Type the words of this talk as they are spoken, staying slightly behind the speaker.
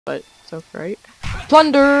but it's okay.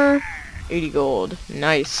 Plunder! 80 gold.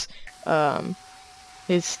 Nice.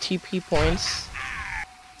 His TP points.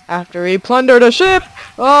 After he plundered a ship!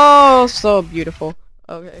 Oh, so beautiful.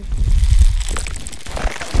 Okay.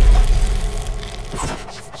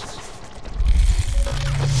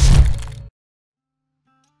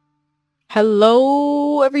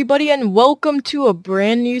 Hello everybody and welcome to a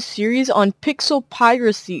brand new series on Pixel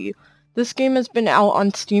Piracy. This game has been out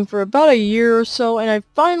on Steam for about a year or so, and I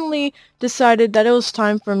finally decided that it was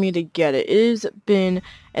time for me to get it. It has been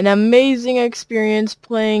an amazing experience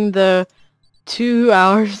playing the 2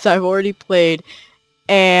 hours I've already played,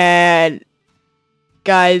 and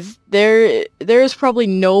guys, there is probably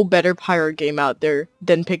no better pirate game out there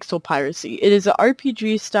than Pixel Piracy. It is an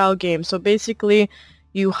RPG style game, so basically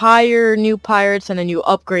you hire new pirates and then you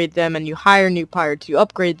upgrade them, and you hire new pirates, you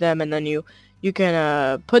upgrade them, and then you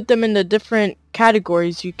can put them into different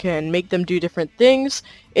categories. You can make them do different things.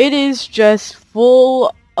 It is just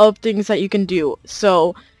full of things that you can do.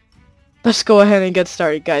 So let's go ahead and get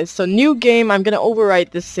started, guys. So new game, I'm gonna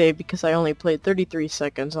overwrite this save because I only played 33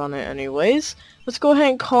 seconds on it anyways. Let's go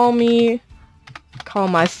ahead and call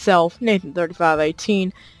myself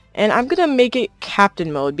Nathan3518, and I'm gonna make it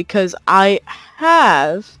captain mode because I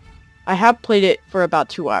have played it for about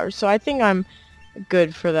 2 hours, so I think I'm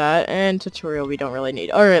good for that. And tutorial we don't really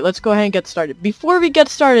need. Alright, let's go ahead and get started. Before we get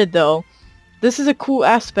started though, this is a cool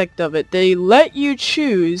aspect of it. They let you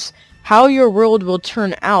choose how your world will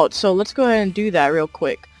turn out, so let's go ahead and do that real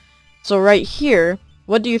quick. So right here,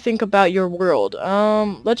 what do you think about your world?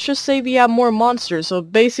 Let's just say we have more monsters. So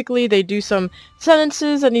basically they do some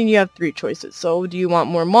sentences and then you have 3 choices. So do you want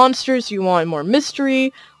more monsters, do you want more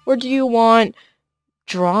mystery, or do you want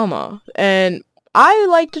drama? And I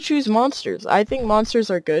like to choose monsters. I think monsters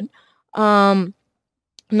are good. Now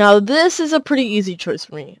this is a pretty easy choice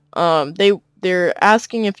for me. They're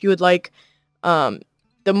asking if you would like the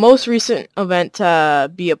most recent event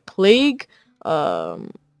to be a plague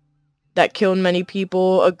that killed many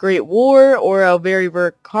people, a great war, or a very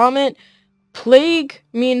rare comet. Plague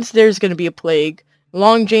means there's gonna be a plague.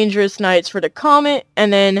 Long dangerous nights for the comet,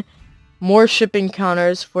 and then more ship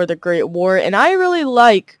encounters for the great war. And I really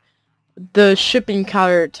like the ship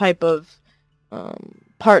encounter type of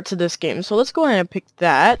part to this game, so let's go ahead and pick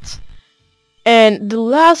that. And the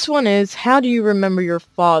last one is, how do you remember your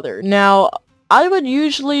father? Now I would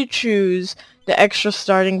usually choose the extra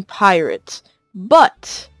starting pirate,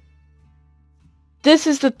 but this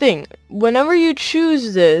is the thing. Whenever you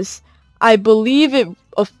choose this, I believe it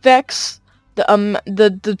affects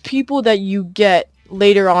the people that you get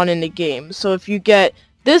later on in the game. So if you get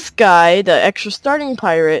this guy, the extra starting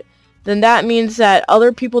pirate, then that means that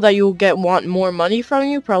other people that you'll get want more money from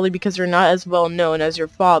you, probably because they're not as well known as your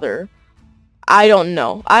father. I don't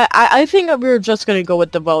know. I think that we're just gonna go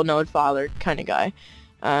with the well-known father kind of guy.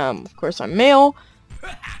 Of course I'm male.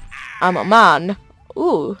 I'm a man.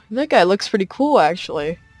 Ooh, that guy looks pretty cool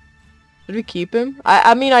actually. Should we keep him?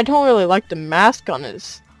 I mean, I don't really like the mask on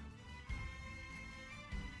his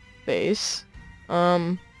face.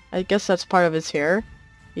 I guess that's part of his hair.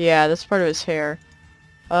 Yeah, that's part of his hair.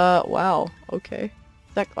 Wow, okay.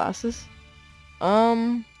 Is that glasses?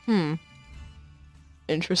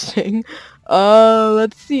 Interesting.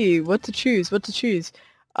 Let's see, what to choose.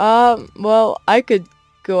 Well, I could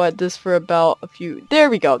go at this for about a few. There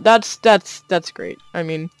we go. That's great. I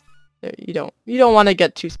mean, you don't want to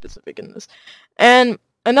get too specific in this. And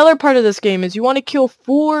another part of this game is you want to kill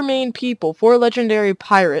 4 main people, 4 legendary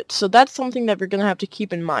pirates. So that's something that we're gonna have to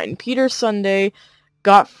keep in mind. Peter Sunday,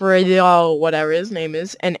 Godfrey, whatever his name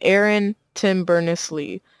is, and Aaron Tim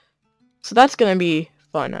Berners-Lee. So that's gonna be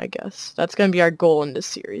fun, I guess. That's gonna be our goal in this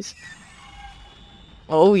series.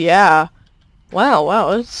 Oh yeah. Wow,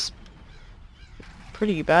 it's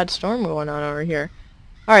pretty bad storm going on over here.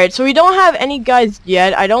 Alright, so we don't have any guys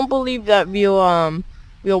yet. I don't believe that we'll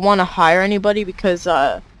want to hire anybody, because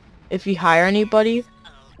if we hire anybody,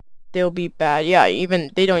 they'll be bad. Yeah,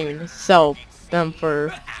 they don't even sell them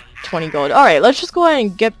for 20 gold. Alright, let's just go ahead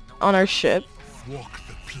and get on our ship.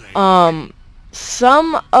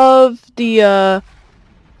 Some of the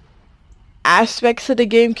aspects of the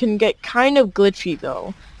game can get kind of glitchy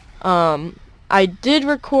though. I did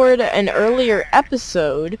record an earlier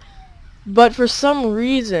episode, but for some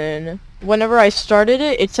reason, whenever I started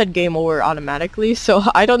it, it said game over automatically, so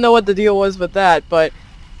I don't know what the deal was with that, but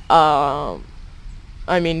I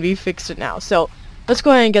mean, we fixed it now. So let's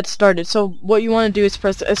go ahead and get started. So what you want to do is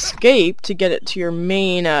press escape to get it to your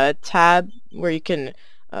main tab where you can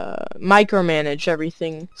micromanage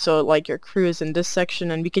everything. So like your crew is in this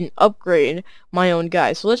section, and we can upgrade my own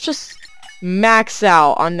guy. So let's just max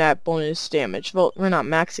out on that bonus damage. Well, we're not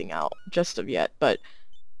maxing out just of yet, but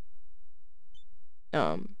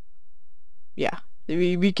yeah,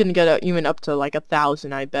 we can get even up to like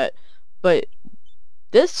 1,000, I bet. But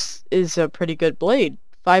this is a pretty good blade.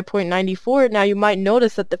 5.94. Now you might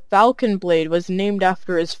notice that the Falcon blade was named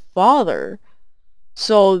after his father.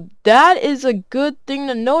 So that is a good thing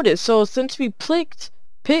to notice. So since we picked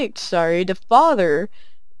the father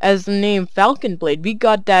as the name Falcon Blade, we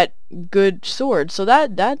got that good sword. So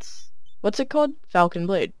that's what's it called? Falcon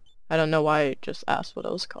Blade. I don't know why I just asked what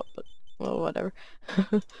it was called, but well, whatever.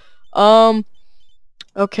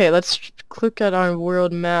 Okay, let's click at our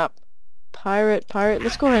world map. Pirate.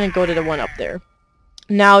 Let's go ahead and go to the one up there.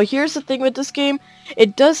 Now, here's the thing with this game.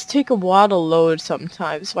 It does take a while to load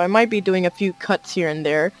sometimes, so I might be doing a few cuts here and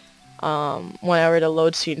there whenever the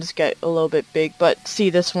load scenes get a little bit big. But see,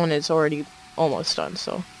 this one is already almost done,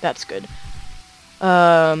 so that's good.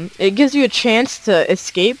 It gives you a chance to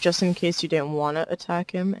escape just in case you didn't want to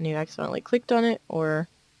attack him and you accidentally clicked on it, or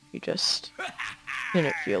you just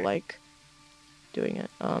didn't feel like doing it.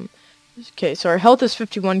 Okay, so our health is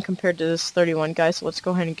 51 compared to this 31 guy, so let's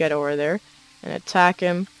go ahead and get over there and attack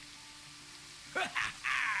him.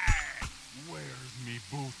 Where's me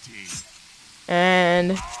booty?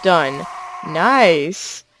 And done.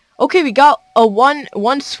 Nice. Okay, we got a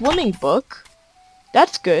one swimming book.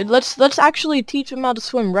 That's good. Let's actually teach him how to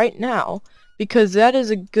swim right now, because that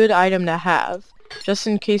is a good item to have, just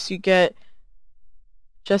in case you get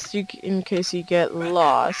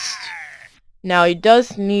lost. Now he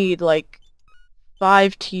does need like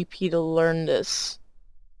 5 TP to learn this.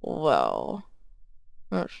 Well,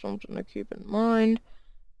 that's something to keep in mind.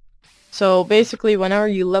 So basically, whenever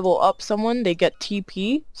you level up someone, they get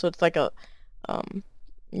TP. So it's like a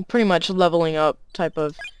pretty much leveling up type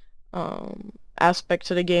of aspect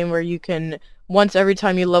to the game, where you can, once every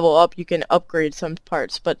time you level up, you can upgrade some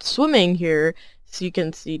parts. But swimming here, so you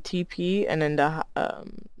can see TP and then the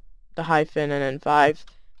hyphen and then 5.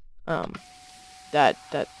 That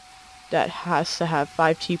has to have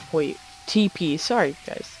 5 TP. Sorry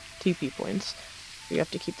guys, TP points. You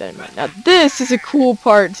have to keep that in mind. Now this is a cool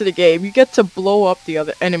part to the game. You get to blow up the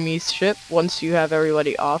other enemy's ship once you have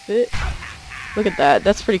everybody off it. Look at that.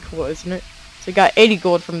 That's pretty cool, isn't it? So we got 80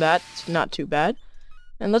 gold from that. It's not too bad.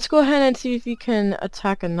 And let's go ahead and see if we can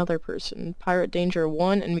attack another person. Pirate Danger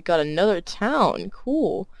 1, and we got another town.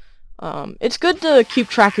 Cool. It's good to keep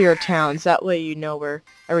track of your towns. That way you know where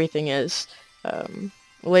everything is.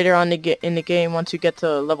 Later on in the game, once you get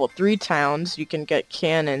to level 3 towns, you can get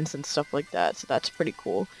cannons and stuff like that, so that's pretty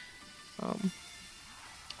cool.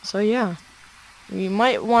 So yeah, we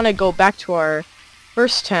might want to go back to our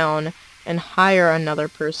first town and hire another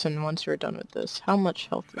person once we're done with this. How much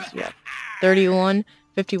health is he at? 31,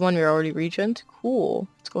 51, we're already regened. Cool.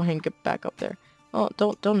 Let's go ahead and get back up there. Oh,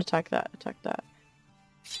 don't attack that. Attack that.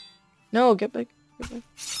 No, get back.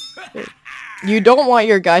 Here. You don't want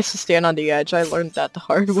your guys to stand on the edge. I learned that the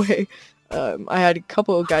hard way. I had a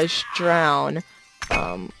couple of guys drown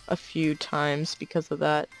a few times because of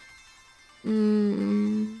that.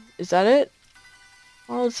 Is that it?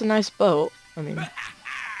 Oh, it's a nice boat. I mean,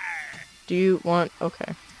 do you want...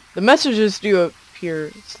 Okay. The messages do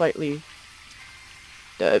appear slightly...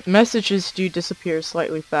 The messages do disappear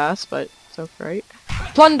slightly fast, but it's okay.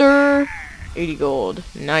 Plunder! 80 gold.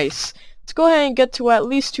 Nice. Let's go ahead and get to at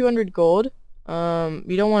least 200 gold.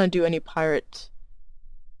 We don't want to do any pirates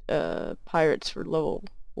for level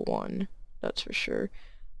 1. That's for sure.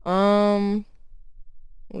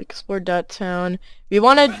 We explored that town. We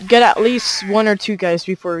want to get at least 1 or 2 guys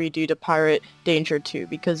before we do the Pirate Danger 2,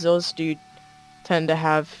 because those do tend to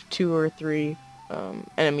have 2 or 3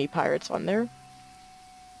 enemy pirates on there.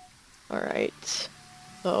 Alright.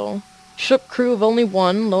 So, ship crew of only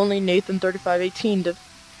 1, Lonely Nathan 3518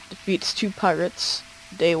 defeats 2 pirates.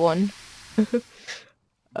 Day 1.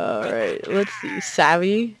 Alright, let's see.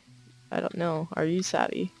 Savvy? I don't know. Are you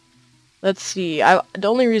savvy? Let's see. The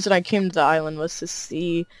only reason I came to the island was to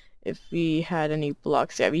see if we had any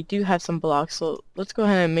blocks. Yeah, we do have some blocks, so let's go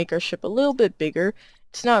ahead and make our ship a little bit bigger.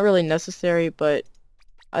 It's not really necessary, but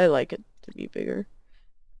I like it to be bigger.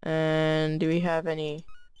 And do we have any...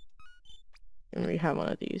 And we have one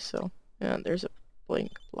of these, so... Yeah, there's a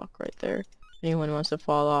blank block right there. If anyone wants to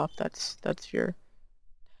fall off, that's your...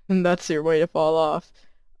 that's your way to fall off.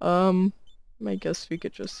 I guess we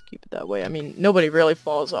could just keep it that way. I mean, nobody really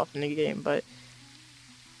falls off in the game, but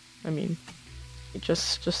I mean, it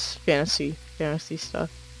just fantasy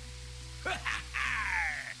stuff.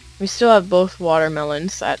 We still have both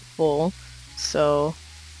watermelons at full, so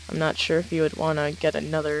I'm not sure if you would want to get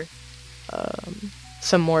another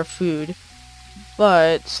some more food.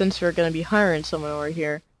 but since we're gonna be hiring someone over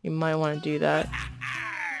here, you might want to do that.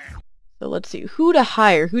 So let's see, who to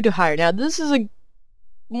hire, Now this is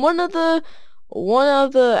one of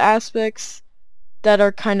the aspects that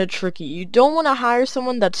are kind of tricky. You don't want to hire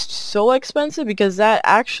someone that's so expensive because that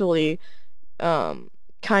actually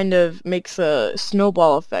kind of makes a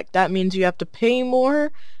snowball effect. That means you have to pay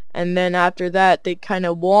more, and then after that they kind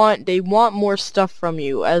of want more stuff from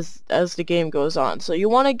you as the game goes on. So you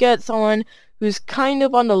want to get someone who's kind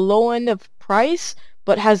of on the low end of price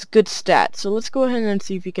but has good stats. So let's go ahead and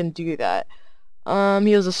see if we can do that.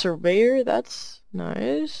 He was a surveyor, that's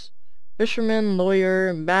nice. Fisherman,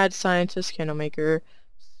 lawyer, mad scientist, candlemaker,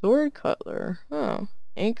 sword cutler,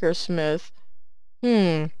 anchor smith,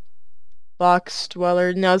 box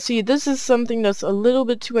dweller. Now see, this is something that's a little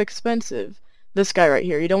bit too expensive. This guy right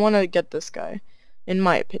here, you don't want to get this guy, in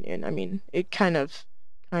my opinion. I mean, it kind of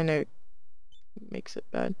makes it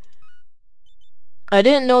bad. I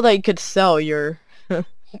didn't know that you could sell your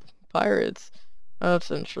pirates. That's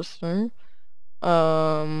interesting.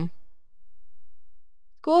 Go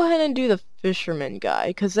ahead and do the fisherman guy,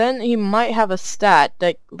 because then he might have a stat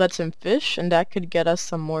that lets him fish, and that could get us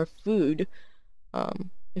some more food,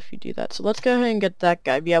 if you do that. So let's go ahead and get that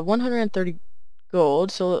guy. We have 130 gold,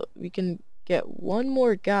 so we can get one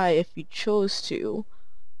more guy if we chose to.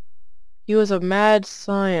 He was a mad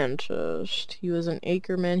scientist. He was an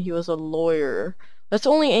acreman. He was a lawyer. Let's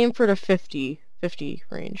only aim for the 50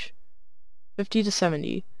 range. 50 to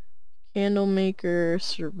 70. Candlemaker,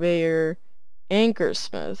 surveyor,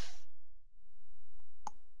 anchorsmith.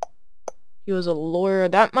 He was a lawyer.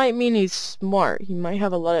 That might mean he's smart. He might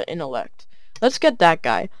have a lot of intellect. Let's get that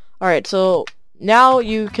guy. Alright, so now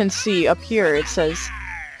you can see up here it says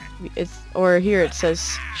here it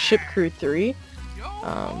says ship crew 3.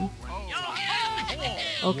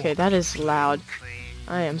 Okay, that is loud.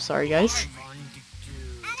 I am sorry, guys.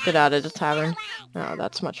 Let's get out of the tavern. Oh,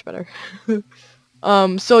 that's much better.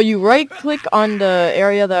 So you right click on the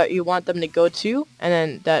area that you want them to go to, and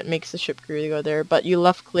then that makes the ship crew go there, but you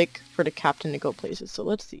left click for the captain to go places. So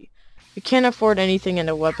let's see. We can't afford anything in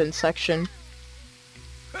the weapons section.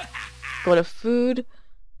 Go to food.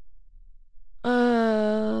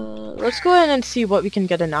 Let's go ahead and see what we can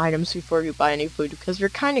get in items before we buy any food, because we're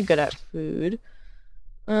kind of good at food.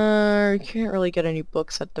 We can't really get any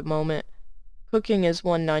books at the moment. Cooking is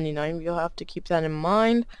 $1.99. We'll have to keep that in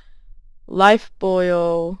mind. Life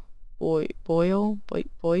boy.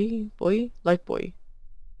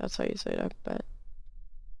 That's how you say it, I bet.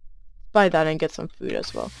 Buy that and get some food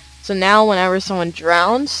as well. So now whenever someone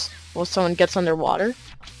drowns, or someone gets underwater,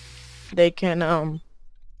 they can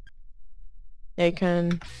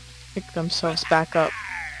pick themselves back up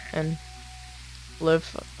and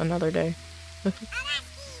live another day.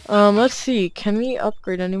 Let's see, can we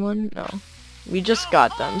upgrade anyone? No. We just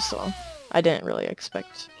got them, so I didn't really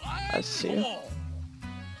expect us to.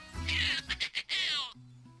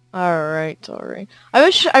 Alright. I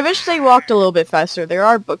wish they walked a little bit faster. There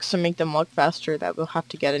are books to make them walk faster that we'll have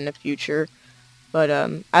to get in the future. But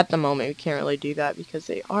at the moment we can't really do that because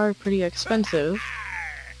they are pretty expensive.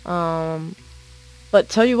 But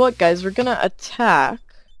tell you what, guys, we're gonna attack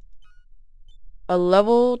a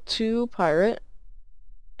level 2 pirate,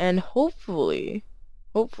 and hopefully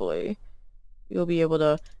you'll be able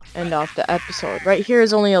to end off the episode. Right here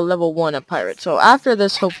is only a level 1 a pirate, so after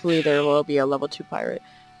this hopefully there will be a level 2 pirate,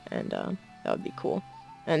 and that would be cool.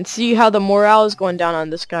 And see how the morale is going down on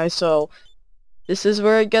this guy, so this is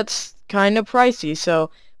where it gets kind of pricey. So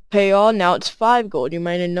pay all, now it's 5 gold. You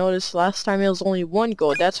might have noticed last time it was only 1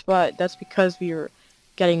 gold. That's because we were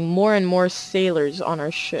getting more and more sailors on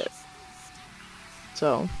our ship.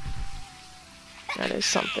 So that is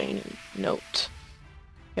something to note.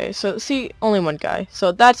 Okay, so see, only 1 guy.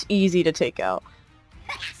 So that's easy to take out.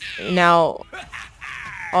 Now,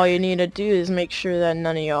 all you need to do is make sure that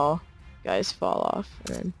none of y'all guys fall off,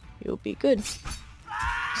 and then you'll be good.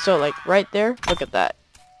 So, like, right there, look at that.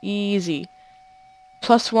 Easy.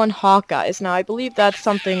 +1 Hawkeyes. Now, I believe that's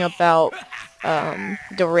something about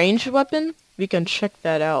the ranged weapon. We can check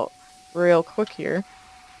that out real quick here.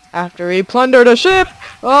 After we plunder the ship!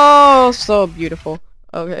 Oh, so beautiful.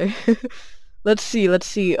 Okay. Let's see.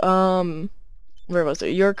 Where was it?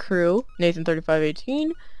 Your crew, Nathan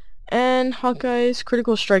 3518, and Hawkeye's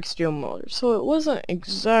critical strike steel motor. So it wasn't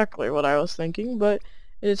exactly what I was thinking, but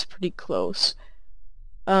it is pretty close.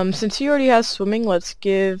 Since he already has swimming, let's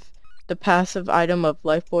give the passive item of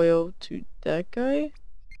life boil to that guy.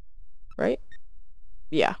 Right?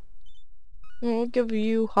 Yeah. We'll give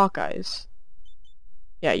you Hawkeyes.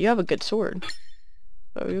 Yeah, you have a good sword.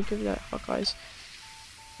 So we'll give that Hawkeyes.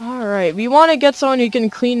 Alright, we want to get someone who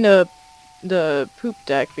can clean the the poop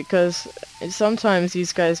deck because sometimes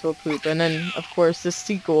these guys will poop, and then of course this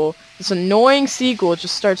seagull, this annoying seagull,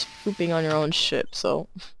 just starts pooping on your own ship. So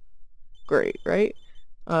great, right?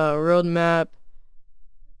 Road map.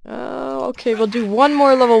 Okay, we'll do one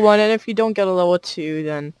more level 1, and if you don't get a level 2,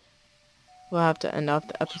 then we'll have to end off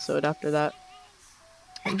the episode after that.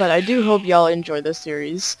 But I do hope y'all enjoy this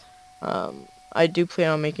series. I do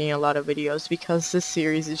plan on making a lot of videos because this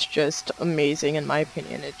series is just amazing in my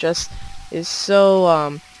opinion. It just is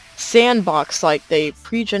so sandbox-like. They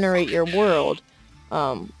pre-generate your world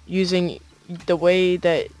using the way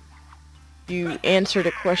that you answer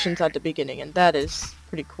the questions at the beginning, and that is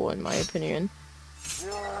pretty cool in my opinion.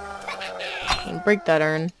 And break that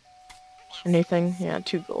urn. Anything? Yeah,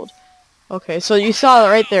 2 gold. Okay, so you saw it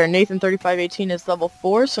right there. Nathan 3518 is level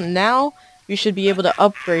 4, so now you should be able to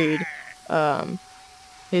upgrade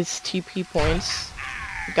his TP points.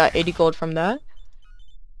 We got 80 gold from that.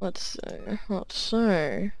 Let's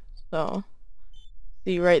see. So,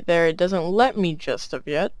 see right there, it doesn't let me just of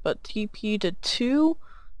yet, but TP to 2.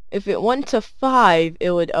 If it went to 5,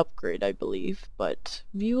 it would upgrade, I believe. But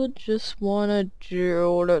we would just wanna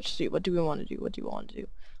do, let's see, what do we want to do?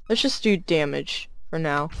 Let's just do damage for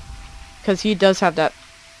now. Because he does have that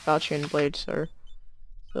Falchion blade, sir.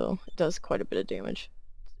 So, it does quite a bit of damage.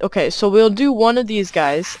 Okay, so we'll do one of these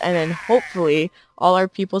guys, and then hopefully all our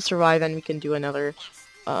people survive, and we can do another,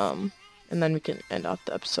 and then we can end off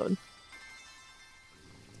the episode.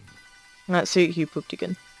 Let's see, he pooped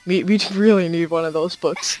again. We really need one of those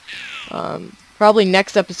books. Probably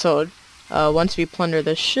next episode, once we plunder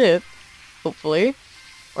the ship, hopefully.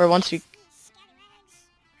 Or once we...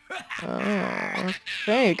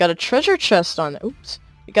 okay, we got a treasure chest on... oops.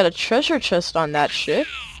 We got a treasure chest on that ship.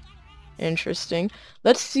 Interesting.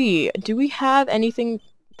 Let's see, do we have anything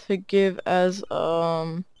to give as,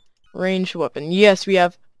 ranged weapon? Yes, we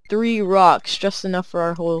have 3 rocks, just enough for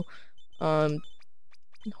our whole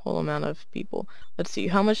amount of people. Let's see,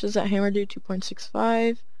 how much does that hammer do?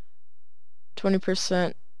 2.65.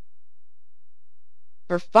 20%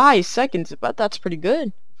 for 5 seconds, but that's pretty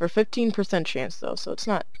good. For 15% chance though, so it's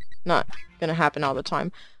not gonna happen all the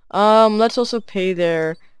time. Let's also pay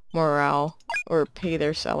their morale, or pay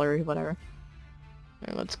their salary, whatever.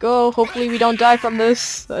 Alright, let's go. Hopefully we don't die from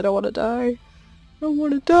this. I don't wanna die. I don't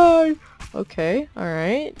wanna die. Okay,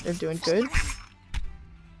 alright. They're doing good.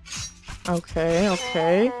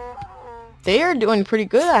 Okay. They are doing pretty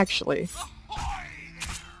good, actually.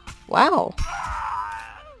 Wow.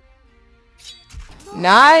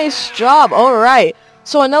 Nice job. Alright.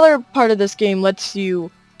 So another part of this game lets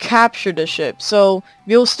you capture the ship. So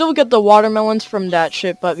we'll still get the watermelons from that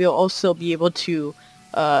ship, but we'll also be able to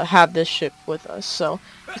have this ship with us. So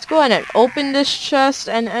let's go ahead and open this chest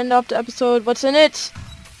and end off the episode. What's in it?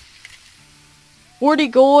 40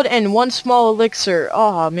 gold and 1 small elixir.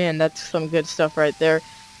 Oh man, that's some good stuff right there.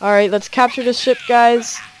 Alright, let's capture the ship,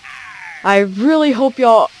 guys. I really hope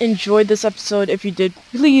y'all enjoyed this episode. If you did,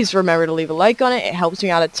 please remember to leave a like on it. It helps me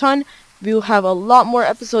out a ton. We'll have a lot more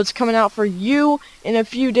episodes coming out for you in a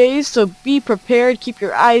few days, so be prepared. Keep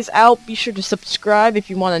your eyes out. Be sure to subscribe if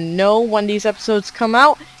you want to know when these episodes come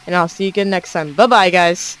out, and I'll see you again next time. Bye-bye,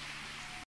 guys.